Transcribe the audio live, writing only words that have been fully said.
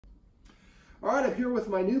All right, I'm here with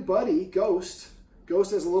my new buddy, Ghost.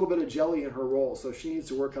 Ghost has a little bit of jelly in her roll, so she needs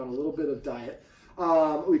to work on a little bit of diet.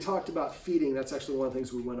 We talked about feeding. That's actually one of the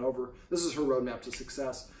things we went over. This is her roadmap to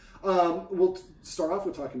success. We'll start off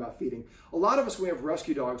with talking about feeding. A lot of us, we have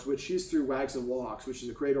rescue dogs, which she's through Wags and Walks, which is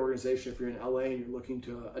a great organization. If you're in LA and you're looking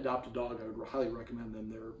to adopt a dog, I would highly recommend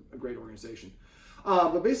them. They're a great organization.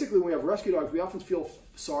 But basically, when we have rescue dogs, we often feel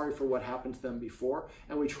sorry for what happened to them before,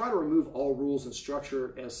 and we try to remove all rules and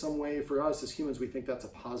structure as some way. For us as humans, we think that's a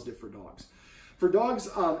positive for dogs. For dogs,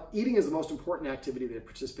 eating is the most important activity they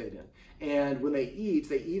participate in. And when they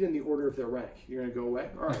eat in the order of their rank. You're going to go away?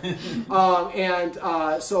 All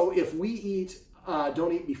right. So if we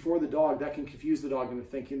don't eat before the dog, that can confuse the dog into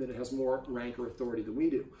thinking that it has more rank or authority than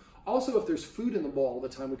we do. Also, if there's food in the bowl all the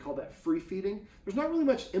time, we call that free feeding. There's not really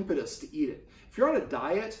much impetus to eat it. If you're on a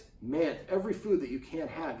diet, man, every food that you can't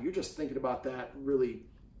have, you're just thinking about that really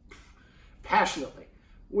passionately.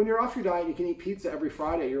 When you're off your diet, you can eat pizza every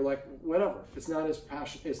Friday. You're like, whatever. It's not as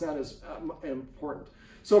passionate. It's not as important.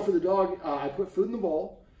 So for the dog, I put food in the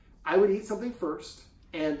bowl. I would eat something first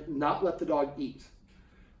and not let the dog eat.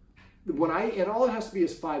 And all it has to be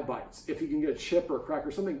is 5 bites. If you can get a chip or a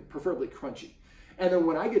cracker, something preferably crunchy. And then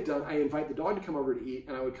when I get done, I invite the dog to come over to eat,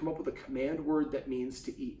 and I would come up with a command word that means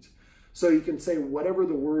to eat. So you can say whatever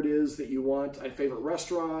the word is that you want, a favorite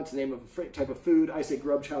restaurant, name of a type of food. I say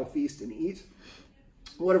grub, chow, feast, and eat.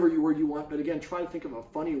 Whatever word you want, but again, try to think of a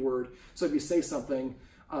funny word. So if you say something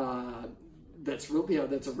that's really,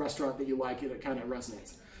 that's a restaurant that you like, it kind of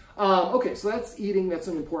resonates. Okay, so that's eating. That's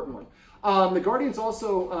an important one. The guardians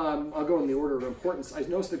also, I'll go in the order of importance. I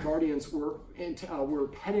noticed the guardians were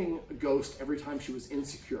petting Ghost every time she was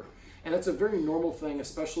insecure. And that's a very normal thing,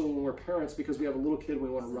 especially when we're parents, because we have a little kid, we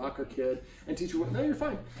want to rock our kid and teach her, no, you're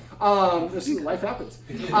fine. Life happens.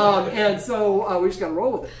 And so we just got to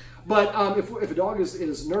roll with it. But if a dog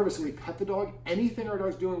is nervous and we pet the dog, anything our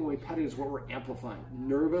dog's doing when we pet it is what we're amplifying.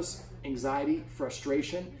 Nervous, anxiety,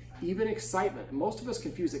 frustration, even excitement. And most of us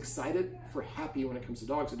confuse excited for happy when it comes to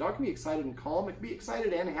dogs. A dog can be excited and calm. It can be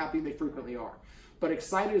excited and happy. They frequently are. But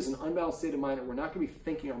excited is an unbalanced state of mind, and we're not going to be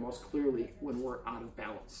thinking our most clearly when we're out of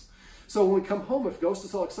balance. So when we come home, if Ghost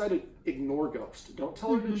is all excited, ignore Ghost. Don't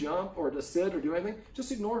tell her to jump or to sit or do anything.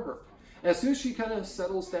 Just ignore her. And as soon as she kind of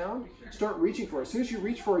settles down, start reaching for her. As soon as you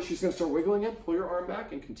reach for her, she's going to start wiggling it, pull your arm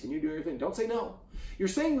back, and continue doing your thing. Don't say no. You're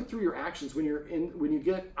saying through your actions, when you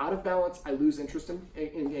get out of balance, I lose interest in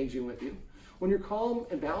engaging with you. When you're calm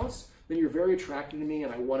and balanced, then you're very attractive to me,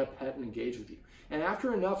 and I want to pet and engage with you. And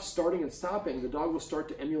after enough starting and stopping, the dog will start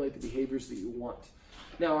to emulate the behaviors that you want.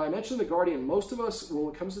 Now, I mentioned the guardian. Most of us,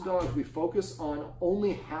 when it comes to dogs, we focus on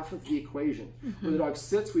only half of the equation. When the dog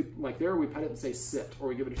sits, we pet it and say sit, or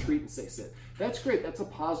we give it a treat and say sit. That's great. That's a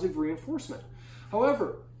positive reinforcement.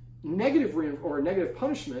 However, negative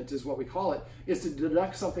punishment is what we call it, is to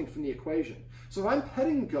deduct something from the equation. So if I'm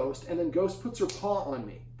petting Ghost and then Ghost puts her paw on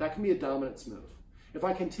me, that can be a dominance move. If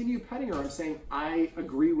I continue petting her, I'm saying I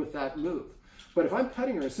agree with that move. But if I'm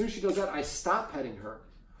petting her, as soon as she does that, I stop petting her.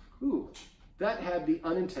 Ooh. That had the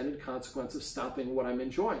unintended consequence of stopping what I'm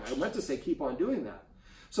enjoying. I meant to say keep on doing that.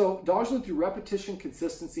 So dogs learn through repetition,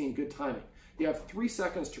 consistency, and good timing. You have 3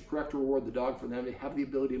 seconds to correct or reward the dog for them to have the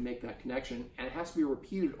ability to make that connection, and it has to be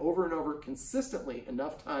repeated over and over consistently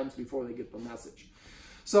enough times before they get the message.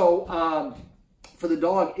 So for the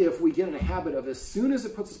dog, if we get in a habit of as soon as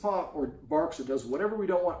it puts its paw or barks or does whatever we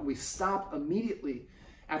don't want, we stop immediately.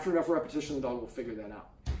 After enough repetition, the dog will figure that out.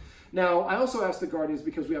 Now, I also asked the guardians,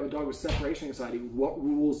 because we have a dog with separation anxiety, what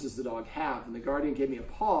rules does the dog have? And the guardian gave me a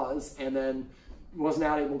pause and then was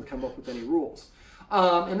not able to come up with any rules.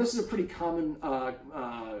 And this is a pretty common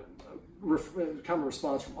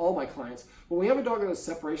response from all my clients. When we have a dog that has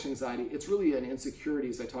separation anxiety, it's really an insecurity,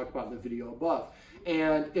 as I talked about in the video above.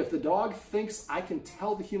 And if the dog thinks I can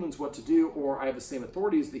tell the humans what to do, or I have the same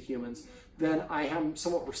authority as the humans, then I am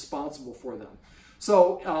somewhat responsible for them.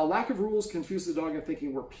 So lack of rules confuses the dog into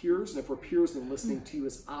thinking we're peers, and if we're peers, then listening to you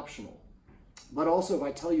is optional. But also, if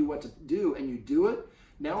I tell you what to do and you do it,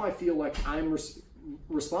 now I feel like I'm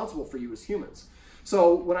responsible for you as humans.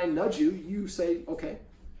 So when I nudge you, you say, okay,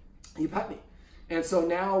 you pet me. And so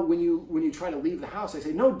now when you try to leave the house, I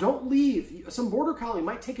say, no, don't leave. Some border collie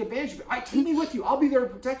might take advantage of it. Take me with you. I'll be there to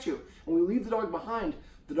protect you. And we leave the dog behind,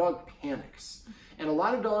 the dog panics. And a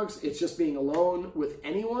lot of dogs, it's just being alone with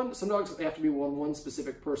anyone. Some dogs have to be one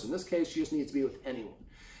specific person. In this case, she just needs to be with anyone.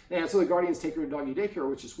 And so the guardians take her to doggy daycare,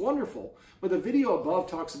 which is wonderful. But the video above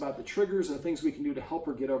talks about the triggers and the things we can do to help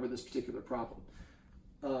her get over this particular problem.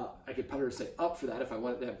 I could pet her to say up for that if I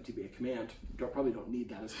wanted that to be a command. Probably don't need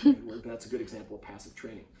that as a command word, but that's a good example of passive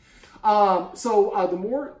training. The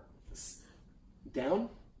more down,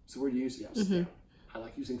 So where do you use yes? Yeah. I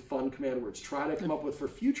like using fun command words. Try to come up with, for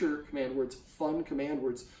future command words, fun command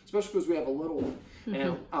words, especially because we have a little,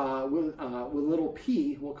 and with little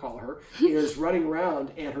P, we'll call her, is running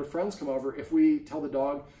around and her friends come over. If we tell the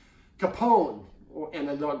dog, Capone, and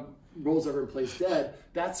the dog rolls over and plays dead,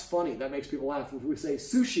 that's funny. That makes people laugh. If we say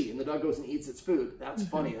sushi and the dog goes and eats its food, that's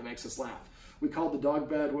funny. That makes us laugh. We call the dog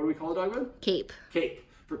bed, what do we call the dog bed? Cape. Cape,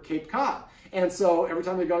 for Cape Cod. And so every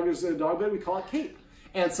time the dog goes to the dog bed, we call it Cape.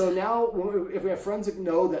 And so now, if we have friends that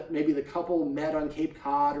know that maybe the couple met on Cape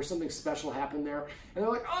Cod or something special happened there, and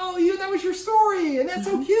they're like, oh, that was your story, and that's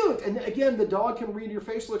so cute. And again, the dog can read your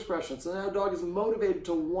facial expressions, so now the dog is motivated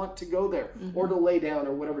to want to go there or to lay down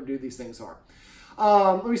or whatever these things are.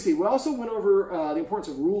 Let me see. We also went over the importance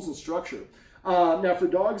of rules and structure. Now, for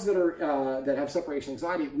dogs that are that have separation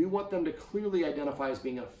anxiety, we want them to clearly identify as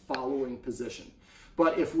being in a following position.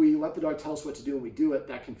 But if we let the dog tell us what to do and we do it,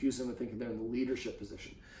 that confuses them into thinking they're in the leadership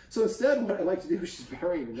position. So instead, what I like to do, she's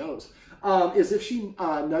burying her nose, is if she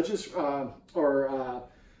nudges well,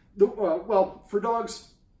 for dogs,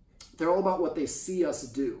 they're all about what they see us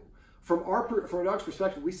do. From a dog's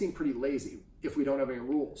perspective, we seem pretty lazy if we don't have any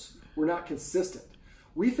rules. We're not consistent.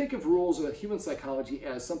 We think of rules with human psychology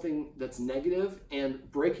as something that's negative and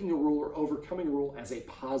breaking a rule or overcoming a rule as a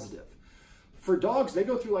positive. For dogs, they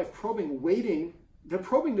go through life probing, waiting. They're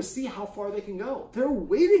probing to see how far they can go. They're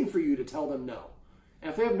waiting for you to tell them no.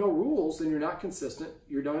 And if they have no rules, then you're not consistent,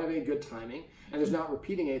 you don't have any good timing, and there's not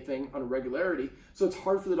repeating anything on a regularity. So it's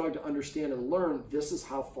hard for the dog to understand and learn this is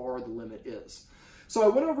how far the limit is. So I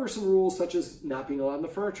went over some rules such as not being allowed in the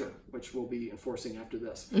furniture, which we'll be enforcing after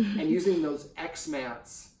this, and using those X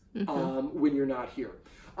mats when you're not here.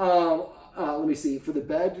 Let me see. For the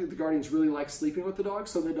bed, the guardians really like sleeping with the dog,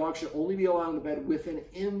 so the dog should only be allowed in the bed with an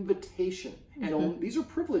invitation. And these are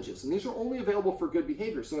privileges, and these are only available for good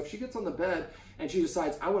behavior. So if she gets on the bed and she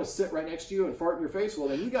decides, I want to sit right next to you and fart in your face, well,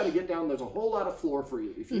 then you got to get down. There's a whole lot of floor for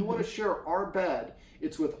you. If you want to share our bed,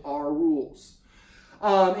 it's with our rules.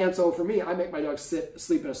 And so for me, I make my dog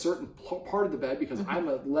sleep in a certain part of the bed because I'm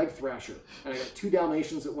a leg thrasher. And I got 2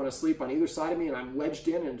 Dalmatians that want to sleep on either side of me, and I'm wedged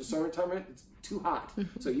in, and discernment time, it's too hot.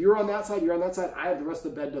 So you're on that side, you're on that side, I have the rest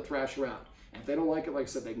of the bed to thrash around. And if they don't like it, like I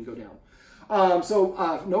said, they can go down.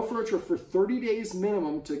 No furniture for 30 days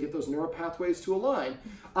minimum to get those neural pathways to align,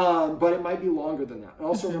 but it might be longer than that. And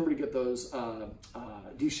also remember to get those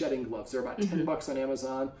de-shedding gloves. They're about $10 on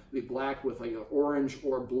Amazon. They'll be black with like an orange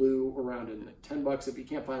or blue around it. $10. If you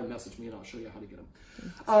can't find them, message me and I'll show you how to get them.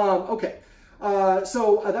 Okay.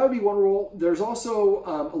 So that would be one rule. There's also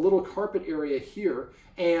a little carpet area here,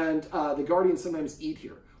 and the guardians sometimes eat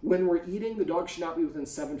here. When we're eating, the dog should not be within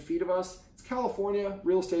 7 feet of us. It's California.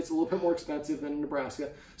 Real estate's a little bit more expensive than in Nebraska.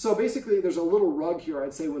 So basically, there's a little rug here.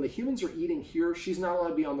 I'd say when the humans are eating here, she's not allowed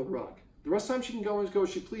to be on the rug. The rest of the time, she can go as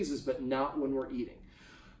she pleases, but not when we're eating.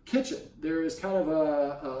 Kitchen. There is kind of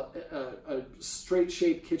a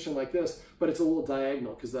straight-shaped kitchen like this, but it's a little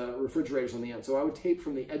diagonal because the refrigerator's on the end. So I would tape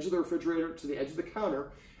from the edge of the refrigerator to the edge of the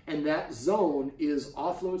counter, and that zone is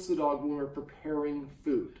off limits to the dog when we're preparing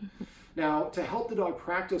food. Now, to help the dog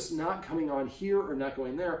practice not coming on here or not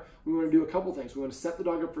going there, we want to do a couple things. We want to set the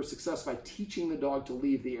dog up for success by teaching the dog to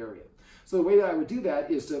leave the area. So the way that I would do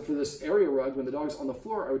that is for this area rug, when the dog's on the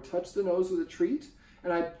floor, I would touch the nose with a treat,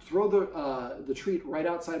 and I'd throw the treat right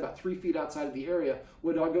outside, about 3 feet outside of the area.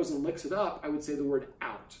 When the dog goes and licks it up, I would say the word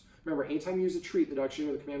out. Remember, anytime you use a treat, the dog should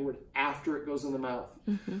hear the command word after it goes in the mouth.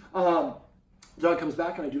 The dog comes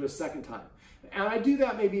back and I do it a second time. And I do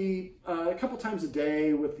that maybe a couple times a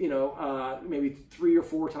day with, maybe 3 or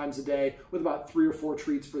 4 times a day with about 3 or 4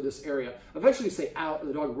 treats for this area. Eventually you say out and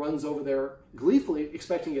the dog runs over there gleefully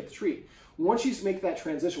expecting to get the treat. Once you make that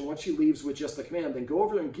transition, once she leaves with just the command, then go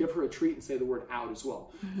over there and give her a treat and say the word out as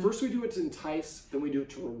well. First we do it to entice, then we do it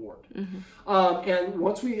to reward. And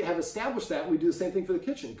once we have established that, we do the same thing for the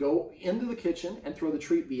kitchen. Go into the kitchen and throw the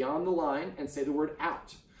treat beyond the line and say the word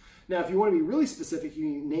out. Now, if you want to be really specific, you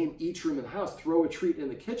can name each room in the house, throw a treat in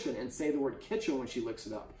the kitchen, and say the word kitchen when she licks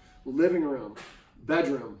it up. Living room,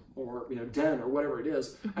 bedroom, or den, or whatever it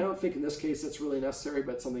is. I don't think in this case that's really necessary,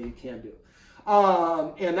 but it's something you can do.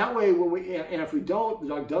 And that way, and if we don't, the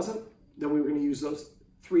dog doesn't, then we're going to use those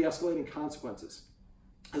 3 escalating consequences.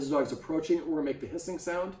 As the dog's approaching it, we're going to make the hissing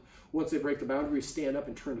sound. Once they break the boundary, stand up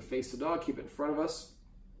and turn to face the dog. Keep it in front of us.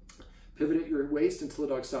 Pivot at your waist until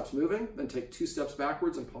the dog stops moving. Then take 2 steps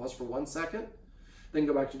backwards and pause for 1 second. Then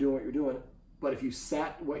go back to doing what you're doing. But if you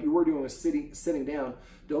what you were doing was sitting down,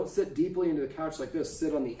 don't sit deeply into the couch like this.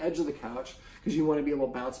 Sit on the edge of the couch because you want to be able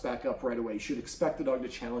to bounce back up right away. You should expect the dog to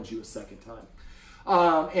challenge you a second time.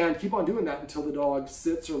 And keep on doing that until the dog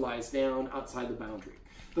sits or lies down outside the boundary.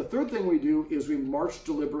 The third thing we do is we march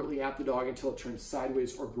deliberately at the dog until it turns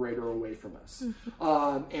sideways or greater away from us.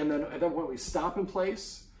 And then at that point we stop in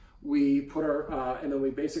place, we put our, and then we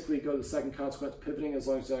basically go to the second consequence, pivoting as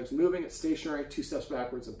long as the dog's moving. It's stationary, 2 steps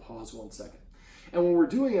backwards and pause 1 second. And when we're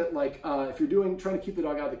doing it, like if you're trying to keep the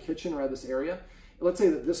dog out of the kitchen or out of this area, let's say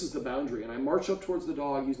that this is the boundary and I march up towards the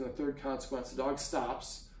dog using the third consequence. The dog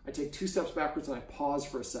stops, I take 2 steps backwards and I pause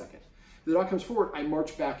for a second. If the dog comes forward, I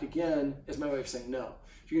march back again as my way of saying no.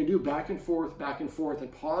 So you're gonna do back and forth,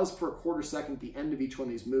 and pause for a 1/4 second at the end of each one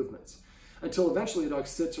of these movements until eventually the dog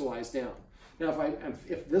sits or lies down. Now,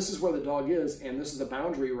 if this is where the dog is and this is the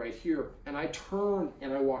boundary right here, and I turn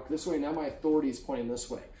and I walk this way, now my authority is pointing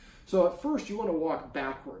this way. So at first you wanna walk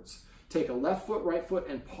backwards. Take a left foot, right foot,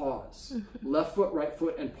 and pause. Left foot, right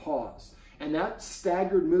foot, and pause. And that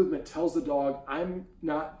staggered movement tells the dog, I'm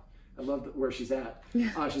not, I love where she's at.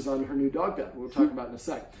 She's on her new dog bed. We'll talk about it in a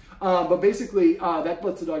sec. But basically, that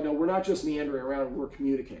lets the dog know we're not just meandering around, we're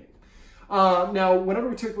communicating. Now, whenever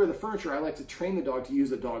we take away the furniture, I like to train the dog to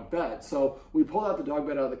use a dog bed. So we pull out the dog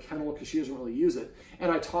bed out of the kennel because she doesn't really use it.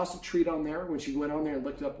 And I tossed a treat on there. When she went on there and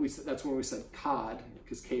looked up, that's when we said cod,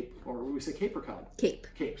 because cape, or we say cape or cod? Cape.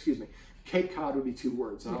 Cape, excuse me. Cape cod would be 2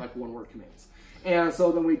 words, not like 1-word commands. And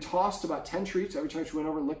so then we tossed about 10 treats. Every time she went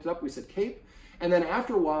over and looked it up, we said cape. And then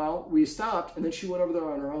after a while, we stopped, and then she went over there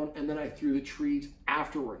on her own, and then I threw the treat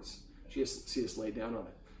afterwards. She just laid down on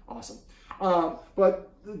it. Awesome. But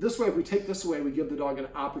this way, if we take this away, we give the dog an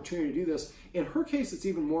opportunity to do this. In her case, it's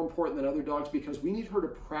even more important than other dogs because we need her to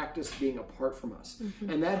practice being apart from us.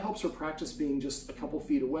 And that helps her practice being just a couple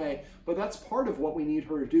feet away. But that's part of what we need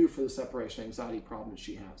her to do for the separation anxiety problem that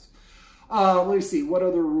she has. Let me see, what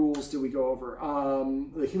other rules did we go over?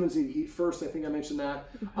 The humans need to eat first, I think I mentioned that.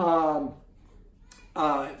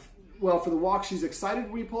 Well, for the walk, she's excited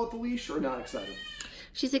when you pull out the leash or not excited?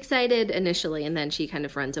 She's excited initially, and then she kind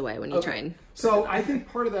of runs away when you try and... So I think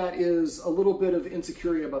part of that is a little bit of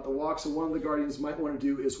insecurity about the walk. So one of the guardians might want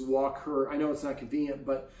to do is walk her. I know it's not convenient,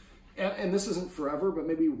 but, and this isn't forever, but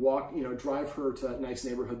maybe walk, drive her to a nice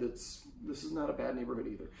neighborhood this is not a bad neighborhood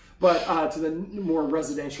either, but to the more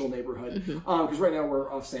residential neighborhood, because right now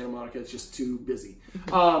we're off Santa Monica, it's just too busy.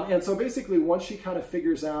 And so basically once she kind of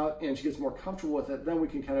figures out and she gets more comfortable with it, then we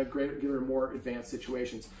can kind of give her more advanced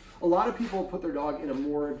situations. A lot of people put their dog in a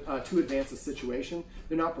more too advanced a situation.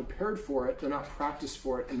 They're not prepared for it, they're not practiced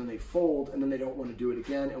for it, and then they fold, and then they don't want to do it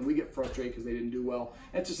again, and we get frustrated because they didn't do well.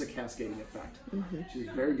 It's just a cascading effect. She's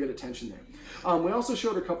very good attention there. We also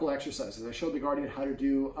showed her a couple exercises. I showed the guardian how to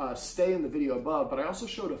do stay in the video above, but I also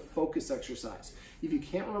showed a focus exercise. If you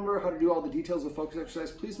can't remember how to do all the details of focus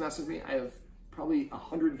exercise, please message me. I have probably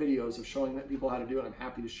 100 videos of showing people how to do it. I'm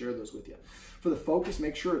happy to share those with you. For the focus,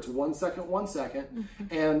 make sure it's 1 second, 1 second,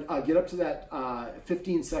 and get up to that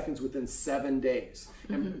 15 seconds within 7 days.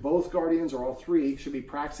 And both guardians, or all 3, should be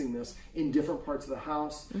practicing this in different parts of the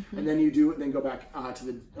house. And then you do it, then go back to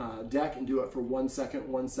the deck and do it for 1 second,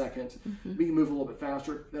 1 second. We can move a little bit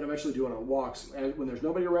faster, then eventually do it on walks. And when there's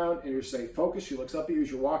nobody around and you say focus, she looks up at you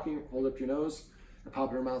as you're walking, hold up your nose, and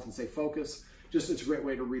pop in her mouth and say focus. Just it's a great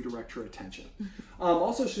way to redirect her attention.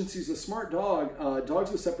 Also, since she's a smart dog, dogs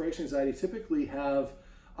with separation anxiety typically have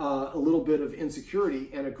a little bit of insecurity,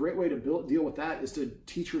 and a great way to deal with that is to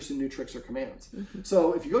teach her some new tricks or commands.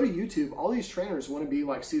 So if you go to YouTube, all these trainers want to be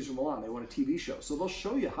like Cesar Millan. They want a TV show. So they'll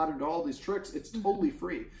show you how to do all these tricks. It's totally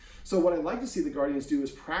free. So what I like to see the guardians do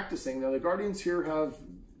is practicing. Now the guardians here have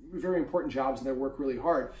very important jobs and they work really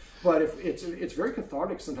hard, but if it's very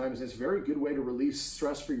cathartic sometimes. It's a very good way to release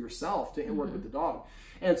stress for yourself to work with the dog.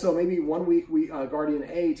 And so maybe 1 week guardian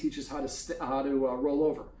A teaches how to roll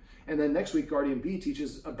over, and then next week guardian B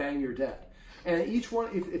teaches a bang you're dead. And each one,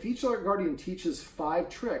 if each guardian teaches 5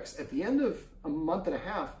 tricks, at the end of a month and a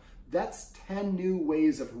half, that's 10 new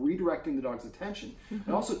ways of redirecting the dog's attention,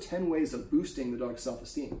 and also 10 ways of boosting the dog's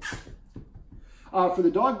self-esteem. For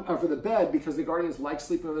the bed, because the guardians like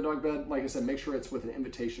sleeping on the dog bed, like I said, make sure it's with an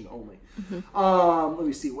invitation only. Let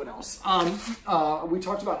me see what else. We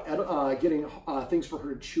talked about getting things for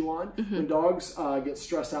her to chew on. When dogs get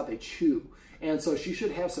stressed out, they chew. And so she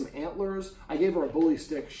should have some antlers. I gave her a bully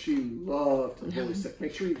stick. She loved a bully stick.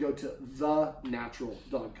 Make sure you go to The Natural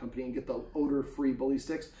Dog Company and get the odor-free bully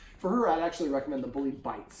sticks. For her, I'd actually recommend the Bully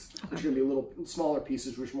Bites, which are going to be little smaller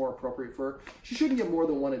pieces, which are more appropriate for her. She shouldn't get more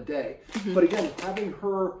than 1 a day. But again, having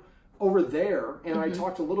her over there, and I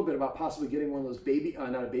talked a little bit about possibly getting one of those baby,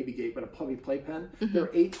 not a baby gate, but a puppy playpen. There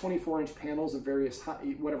are 8 24-inch panels of various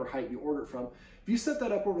height, whatever height you order it from. If you set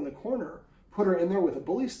that up over in the corner, put her in there with a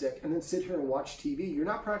bully stick, and then sit here and watch TV. You're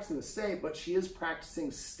not practicing the stay, but she is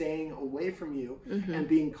practicing staying away from you and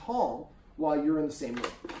being calm while you're in the same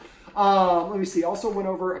room. Let me see. Also went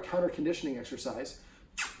over a counter conditioning exercise.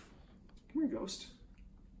 Come here, Ghost.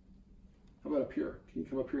 How about up here? Can you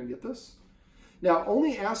come up here and get this? Now,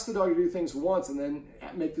 only ask the dog to do things once and then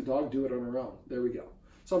make the dog do it on her own. There we go.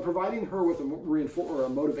 So I'm providing her with a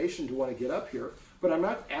motivation to want to get up here, but I'm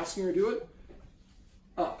not asking her to do it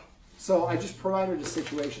up. So I just provide her the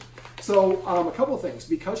situation. So a couple of things.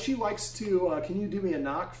 Because she likes to, can you do me a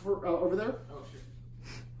knock for over there? Oh,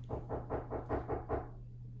 sure.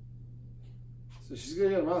 So she's going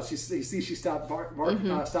to get a mouse. You see she stopped,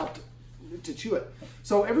 stopped to chew it.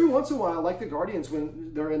 So every once in a while, like the Guardians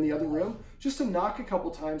when they're in the other room, just to knock a couple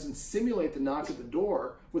times and simulate the knock at the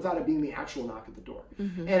door without it being the actual knock at the door.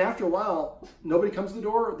 And after a while, nobody comes to the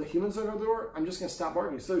door, the humans don't go to the door, I'm just going to stop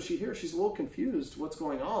barking. So she hears, she's a little confused what's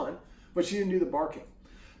going on, but she didn't do the barking.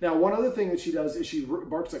 Now, one other thing that she does is she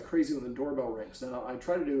barks like crazy when the doorbell rings. Now, I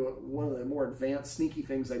try to do one of the more advanced, sneaky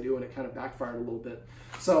things I do, and it kind of backfired a little bit.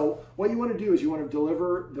 So what you want to do is you want to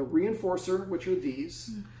deliver the reinforcer, which are these.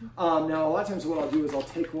 Now, a lot of times what I'll do is I'll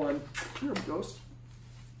take one. Here, Ghost.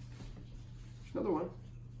 There's another one.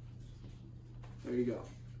 There you go.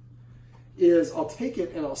 Is I'll take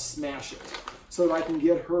it and I'll smash it so that I can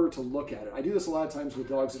get her to look at it. I do this a lot of times with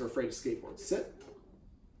dogs that are afraid of skateboards. Sit.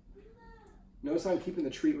 Notice I'm keeping the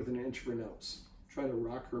treat within an inch of her nose. I'm trying to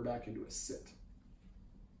rock her back into a sit.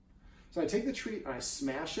 So I take the treat and I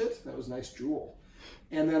smash it. That was a nice drool.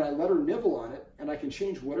 And then I let her nibble on it, and I can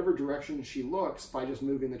change whatever direction she looks by just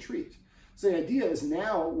moving the treat. So the idea is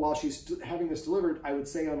now, while she's having this delivered, I would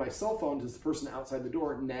say on my cell phone to the person outside the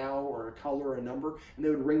door, now, or a color or a number, and they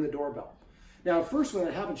would ring the doorbell. Now, at first when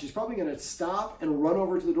that happens, she's probably going to stop and run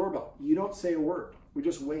over to the doorbell. You don't say a word. We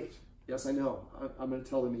just wait. Yes, I know. I'm going to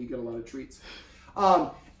tell them that you get a lot of treats.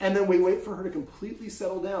 And then we wait for her to completely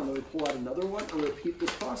settle down. Then we pull out another one and repeat this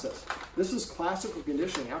process. This is classical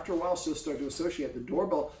conditioning. After a while, she'll start to associate the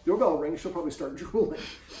doorbell. Doorbell rings, she'll probably start drooling.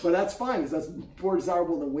 But that's fine, because that's more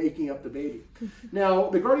desirable than waking up the baby. Now,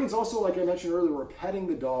 the Guardians also, like I mentioned earlier, were petting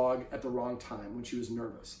the dog at the wrong time when she was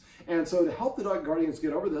nervous. And so to help the dog Guardians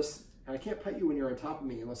get over this, and I can't pet you when you're on top of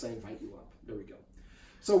me unless I invite you up. There we go.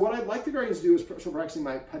 So what I'd like the Guardians to do is practicing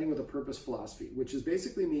my petting with a purpose philosophy, which is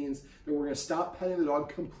basically means that we're going to stop petting the dog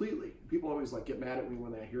completely. People always get mad at me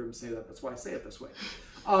when I hear them say that. That's why I say it this way.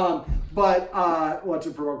 Want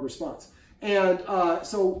to provoke response. And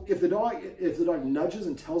so if the dog nudges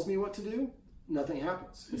and tells me what to do, nothing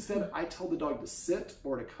happens. Instead, I tell the dog to sit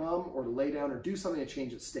or to come or to lay down or do something to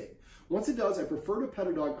change its state. Once it does, I prefer to pet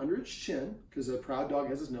a dog under its chin, because a proud dog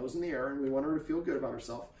has his nose in the air and we want her to feel good about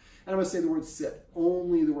herself. And I'm going to say the word sit.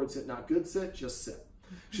 Only the word sit, not good sit, just sit.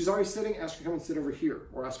 She's already sitting, ask her to come and sit over here,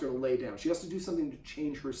 or ask her to lay down. She has to do something to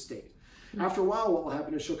change her state. After a while, what will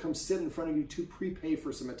happen is she'll come sit in front of you to prepay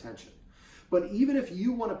for some attention. But even if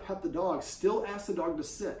you want to pet the dog, still ask the dog to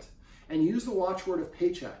sit and use the watchword of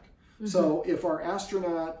paycheck. So if our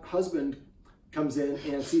astronaut husband comes in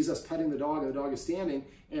and sees us petting the dog and the dog is standing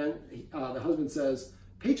and the husband says,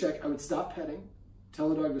 paycheck, I would stop petting, tell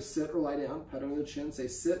the dog to sit or lie down, pet on the chin, say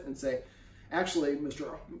sit, and say, actually,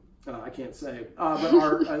 Mr. I can't say, but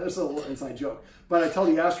this is a little inside joke. But I tell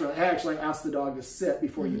the astronaut, I actually asked the dog to sit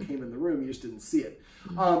before you came in the room. You just didn't see it.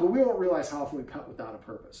 But we won't realize how often we pet without a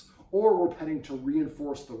purpose, or we're petting to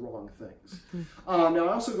reinforce the wrong things. Now,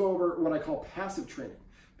 I also go over what I call passive training.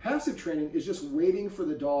 Passive training is just waiting for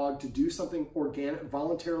the dog to do something organic,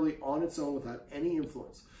 voluntarily on its own without any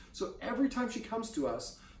influence. So every time she comes to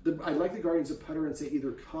us, I'd like the Guardians to pet her and say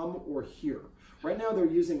either come or here. Right now they're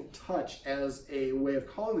using touch as a way of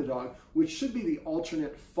calling the dog, which should be the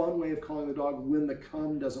alternate fun way of calling the dog when the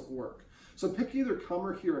come doesn't work. So pick either come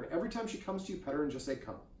or here, and every time she comes to you, pet her and just say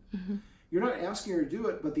come. You're not asking her to do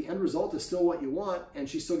it, but the end result is still what you want, and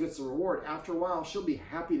she still gets the reward. After a while, she'll be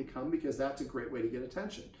happy to come because that's a great way to get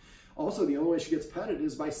attention. Also, the only way she gets petted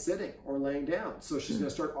is by sitting or laying down. So she's going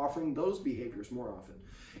to start offering those behaviors more often.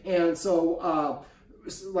 And so,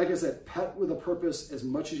 like I said, pet with a purpose as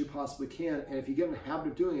much as you possibly can. And if you get in the habit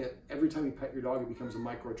of doing it, every time you pet your dog, it becomes a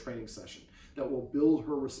micro training session that will build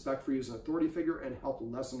her respect for you as an authority figure and help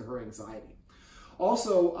lessen her anxiety.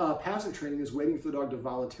 Also, passive training is waiting for the dog to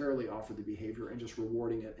voluntarily offer the behavior and just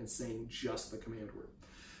rewarding it and saying just the command word.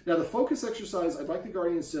 Now, the focus exercise, I'd like the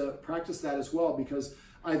Guardians to practice that as well, because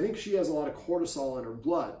I think she has a lot of cortisol in her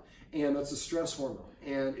blood, and that's a stress hormone,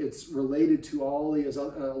 and it's related to a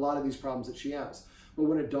lot of these problems that she has. But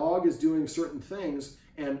when a dog is doing certain things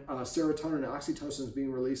and serotonin and oxytocin is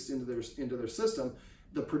being released into their system,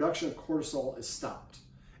 the production of cortisol is stopped.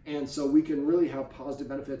 And so we can really have positive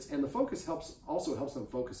benefits, and the focus also helps them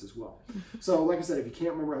focus as well. So like I said, if you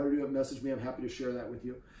can't remember how to do it, message me. I'm happy to share that with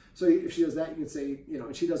you. So if she does that, you can say,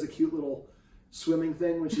 and she does a cute little swimming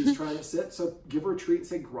thing when she's trying to sit. So give her a treat and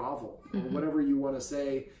say grovel, or whatever you want to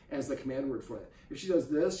say as the command word for it. If she does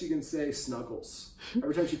this, you can say snuggles.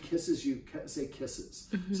 Every time she kisses, you say kisses.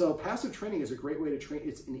 So passive training is a great way to train.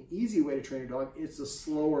 It's an easy way to train your dog. It's a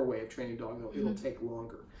slower way of training a dog, though. It'll take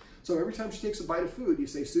longer. So every time she takes a bite of food, you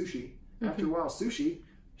say sushi. After a while, sushi,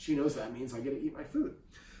 she knows that means I get to eat my food.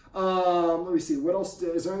 Let me see. What else?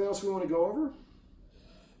 Is there anything else we want to go over?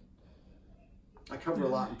 I covered a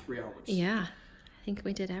lot in 3 hours. Yeah. I think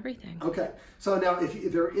we did everything. Okay, so now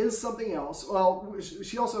if there is something else, well,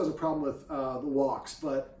 she also has a problem with the walks,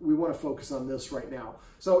 but we want to focus on this right now.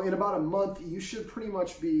 So in about a month, you should pretty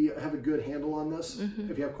much have a good handle on this.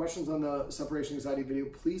 If you have questions on the separation anxiety video,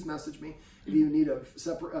 please message me. If you need a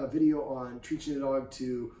separate video on teaching a dog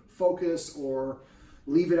to focus or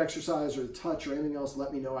leave it exercise or touch or anything else,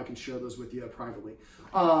 let me know. I can share those with you privately.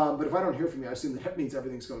 But if I don't hear from you, I assume that means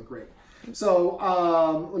everything's going great. So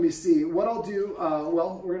let me see what I'll do.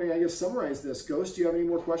 Well, we're gonna, I guess, summarize this. Ghost, do you have any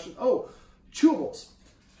more questions? Oh, chewables.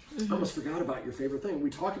 I almost forgot about your favorite thing.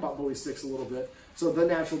 We talked about Bully Sticks a little bit. So the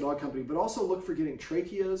Natural Dog Company, but also look for getting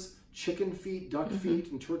tracheas, chicken feet, duck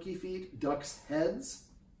feet, and turkey feet, ducks' heads.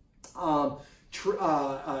 Cows'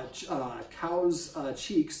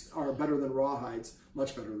 cheeks are better than rawhides,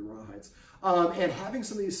 much better than rawhides. And having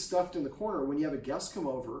some of these stuffed in the corner when you have a guest come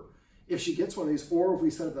over, if she gets one of these, or if we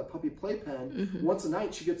set up that puppy playpen, once a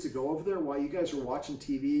night she gets to go over there while you guys are watching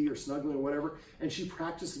TV or snuggling or whatever, and she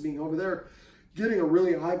practices being over there, getting a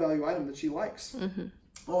really high value item that she likes.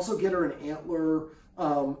 Also get her an antler,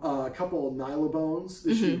 a couple of Nylabones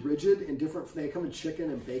that she's rigid and different. They come in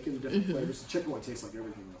chicken and bacon, different flavors. The chicken one tastes like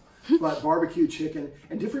everything though. But barbecue chicken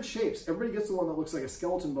and different shapes. Everybody gets the one that looks like a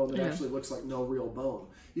skeleton bone that actually looks like no real bone.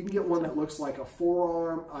 You can get one that looks like a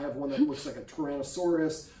forearm. I have one that looks like a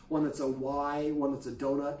Tyrannosaurus, one that's a Y, one that's a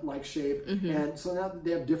donut-like shape. And so now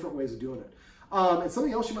they have different ways of doing it. And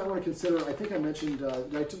something else you might want to consider, I think I mentioned,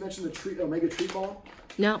 did I mention the Omega treat ball?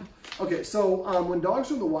 No. Okay, so when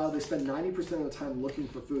dogs are in the wild, they spend 90% of the time looking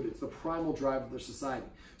for food. It's the primal drive of their society.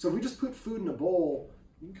 So if we just put food in a bowl,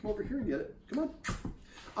 you can come over here and get it. Come on.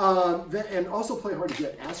 And also play hard to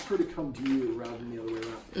get. Ask her to come to you rather than the other way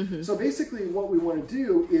around. So basically what we want to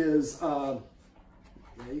do is, yeah,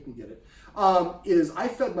 you can get it, is I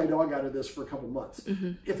fed my dog out of this for a couple months.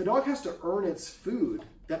 If the dog has to earn its food,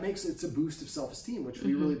 that makes it a boost of self-esteem, which would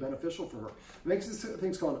be really beneficial for her. It makes this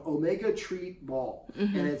thing's called an Omega treat ball.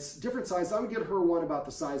 And it's different size. I would get her one about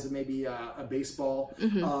the size of maybe a baseball,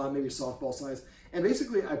 maybe a softball size. And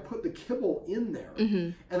basically, I put the kibble in there,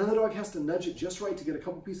 and then the dog has to nudge it just right to get a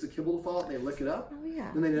couple pieces of kibble to fall out, and they lick it up.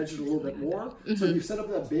 Then they nudge it a little bit more. So you set up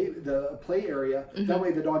the play area. That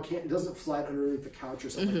way the dog it doesn't flat underneath the couch or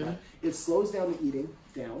something like that. It slows down the eating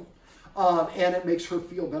down. And it makes her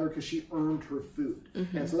feel better because she earned her food.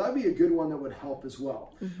 And so that'd be a good one that would help as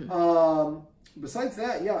well. Besides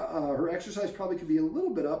that, yeah, her exercise probably could be a little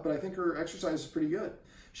bit up, but I think her exercise is pretty good.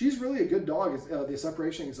 She's really a good dog, the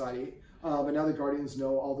separation anxiety. But now the guardians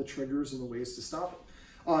know all the triggers and the ways to stop it.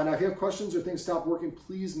 Now, if you have questions or things stop working,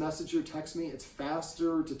 please message or text me. It's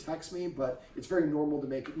faster to text me, but it's very normal to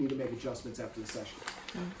need to make adjustments after the session.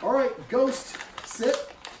 All right, Ghost,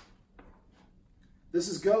 sit. This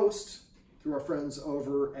is Ghost through our friends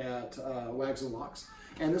over at Wags and Locks.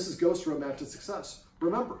 And this is Ghost Roadmap to Success.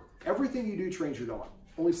 Remember, everything you do trains your dog.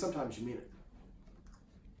 Only sometimes you mean it.